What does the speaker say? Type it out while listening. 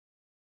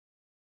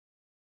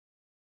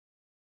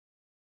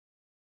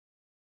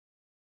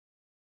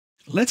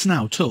Let's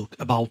now talk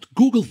about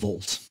Google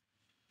Vault.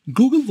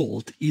 Google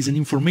Vault is an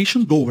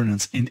information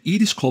governance and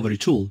e-discovery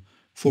tool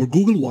for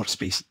Google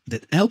Workspace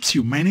that helps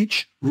you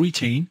manage,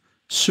 retain,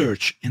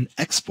 search, and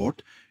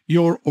export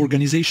your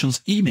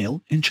organization's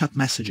email and chat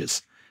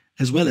messages,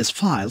 as well as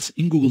files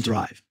in Google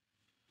Drive.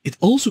 It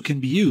also can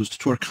be used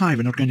to archive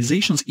an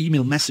organization's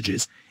email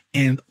messages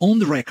and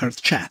on-the-record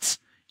chats,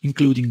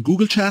 including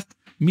Google Chat,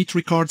 Meet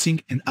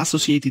recording and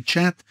associated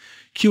chat,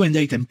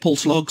 Q&A and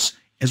pulse logs,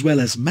 as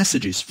well as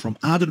messages from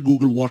other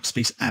Google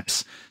Workspace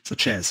apps,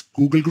 such as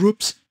Google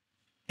Groups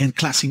and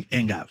classic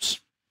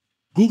Hangouts.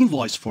 Google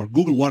Voice for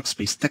Google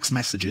Workspace text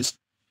messages,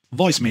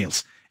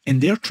 voicemails,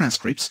 and their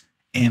transcripts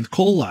and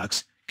call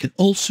logs can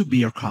also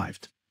be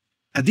archived.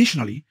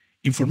 Additionally,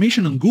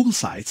 information on Google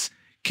sites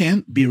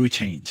can be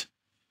retained.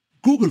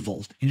 Google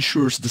Vault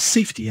ensures the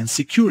safety and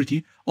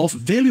security of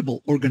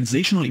valuable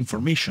organizational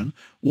information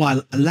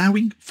while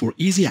allowing for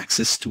easy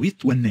access to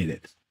it when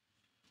needed.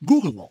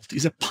 Google Vault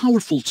is a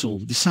powerful tool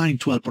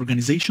designed to help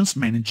organizations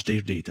manage their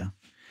data.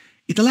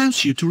 It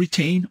allows you to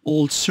retain,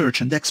 hold,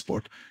 search, and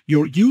export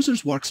your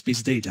users'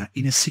 workspace data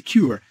in a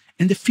secure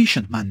and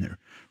efficient manner,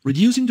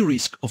 reducing the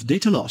risk of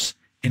data loss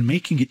and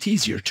making it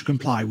easier to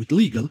comply with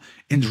legal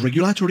and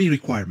regulatory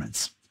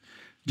requirements.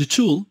 The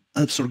tool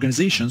helps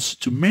organizations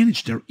to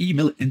manage their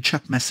email and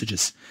chat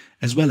messages,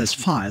 as well as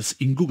files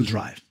in Google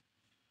Drive.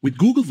 With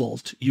Google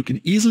Vault, you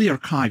can easily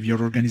archive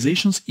your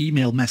organization's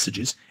email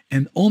messages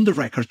and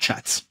on-the-record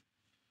chats.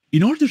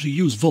 In order to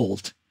use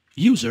Vault,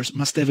 users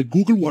must have a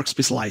Google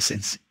Workspace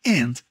license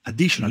and,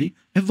 additionally,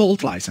 a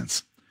Vault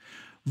license.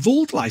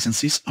 Vault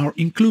licenses are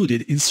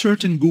included in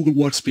certain Google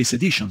Workspace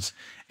editions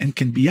and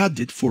can be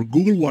added for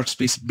Google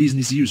Workspace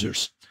business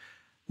users.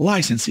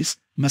 Licenses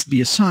must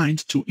be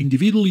assigned to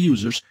individual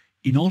users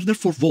in order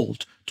for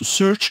Vault to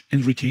search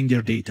and retain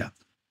their data.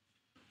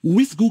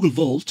 With Google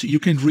Vault, you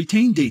can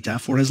retain data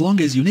for as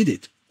long as you need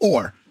it,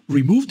 or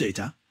remove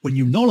data when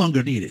you no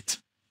longer need it.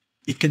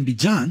 It can be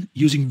done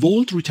using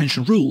Vault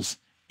retention rules,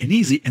 an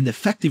easy and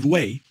effective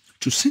way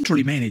to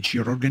centrally manage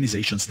your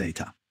organization's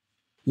data.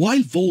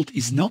 While Vault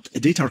is not a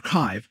data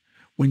archive,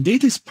 when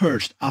data is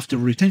purged after a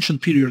retention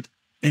period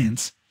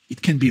ends,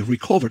 it can be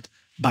recovered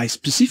by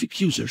specific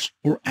users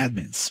or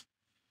admins.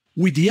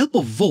 With the help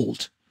of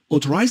Vault,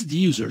 authorized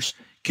users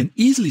can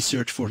easily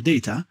search for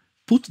data,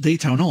 put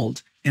data on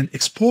hold, and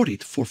export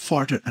it for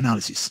further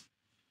analysis.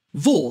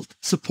 Vault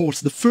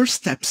supports the first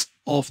steps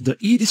of the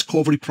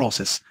e-discovery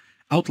process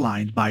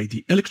outlined by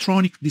the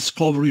Electronic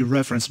Discovery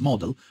Reference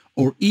Model,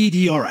 or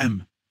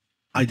EDRM: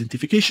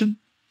 identification,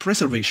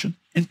 preservation,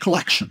 and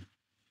collection.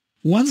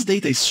 Once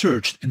data is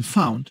searched and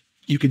found,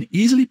 you can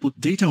easily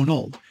put data on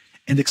hold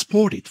and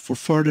export it for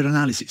further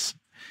analysis.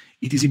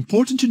 It is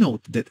important to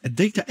note that a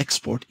data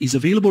export is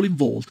available in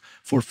Vault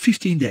for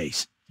 15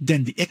 days,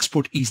 then the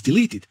export is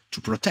deleted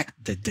to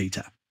protect that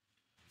data.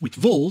 With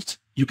Vault,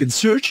 you can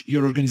search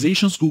your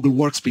organization's Google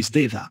Workspace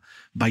data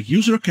by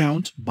user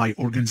account, by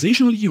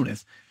organizational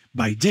unit,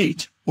 by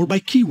date, or by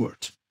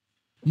keyword.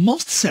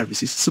 Most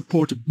services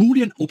support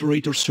Boolean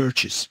operator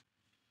searches.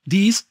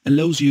 This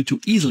allows you to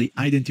easily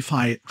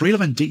identify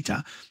relevant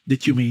data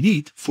that you may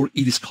need for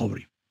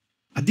e-discovery.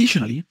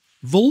 Additionally,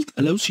 Vault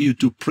allows you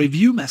to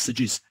preview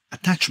messages,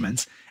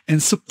 attachments,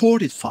 and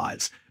supported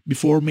files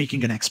before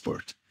making an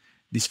export.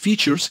 These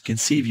features can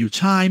save you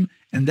time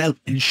and help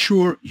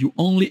ensure you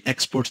only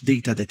export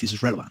data that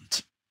is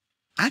relevant.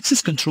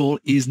 Access control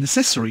is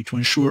necessary to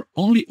ensure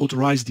only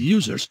authorized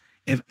users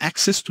have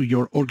access to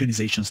your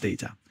organization's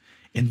data,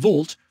 and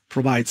Vault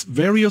provides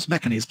various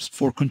mechanisms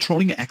for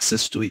controlling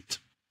access to it.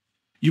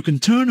 You can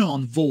turn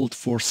on Vault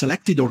for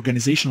selected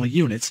organizational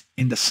units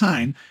and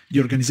assign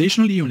the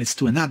organizational units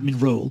to an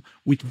admin role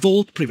with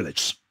Vault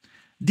privileges.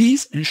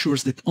 This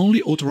ensures that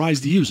only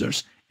authorized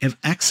users have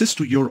access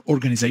to your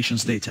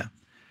organization's data.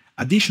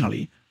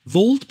 Additionally,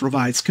 Vault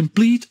provides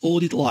complete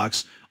audit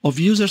logs of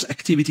users'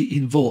 activity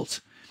in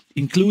Vault,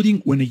 including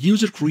when a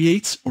user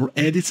creates or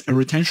edits a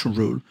retention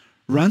rule,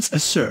 runs a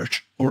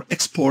search, or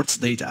exports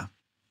data.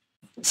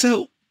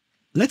 So,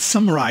 let's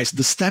summarize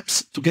the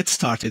steps to get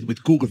started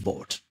with Google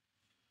Vault.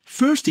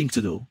 First thing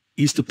to do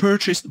is to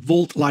purchase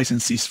Vault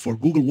licenses for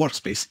Google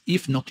Workspace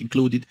if not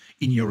included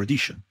in your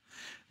edition.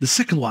 The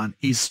second one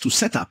is to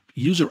set up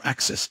user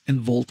access and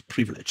Vault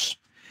privileges.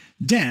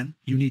 Then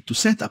you need to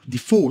set up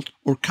default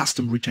or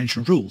custom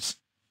retention rules,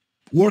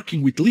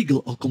 working with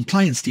legal or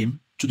compliance team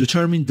to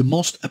determine the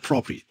most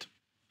appropriate.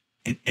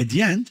 And at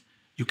the end,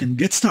 you can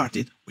get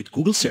started with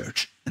Google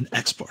Search and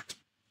Export.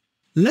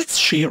 Let's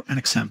share an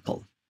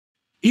example.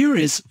 Here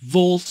is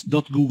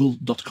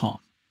vault.google.com.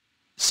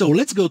 So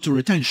let's go to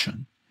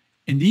retention,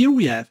 and here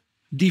we have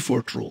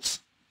default rules.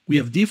 We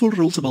have default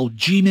rules about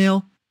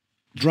Gmail,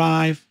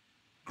 Drive,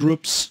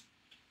 Groups,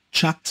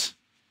 Chat,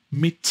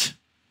 Meet,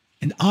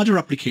 and other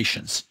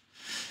applications.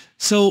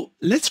 So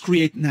let's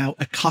create now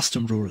a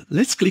custom rule.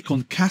 Let's click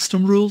on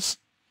Custom Rules,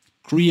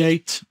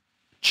 Create,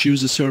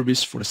 choose a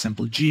service, for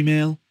example,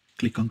 Gmail,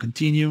 click on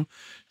Continue,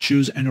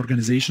 choose an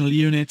organizational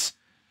unit,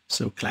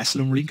 so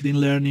Classroom, LinkedIn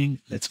Learning,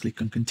 let's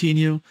click on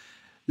Continue.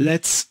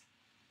 Let's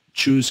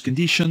choose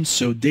conditions,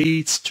 so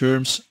dates,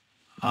 terms.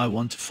 I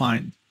want to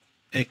find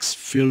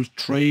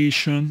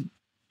exfiltration.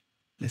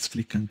 Let's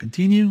click on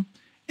continue,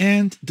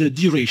 and the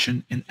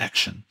duration in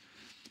action.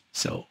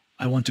 So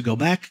I want to go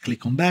back,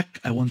 click on back.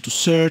 I want to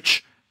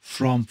search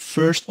from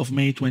 1st of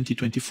May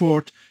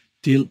 2024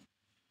 till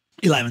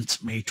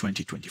 11th May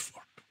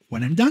 2024.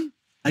 When I'm done,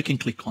 I can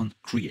click on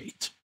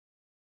create.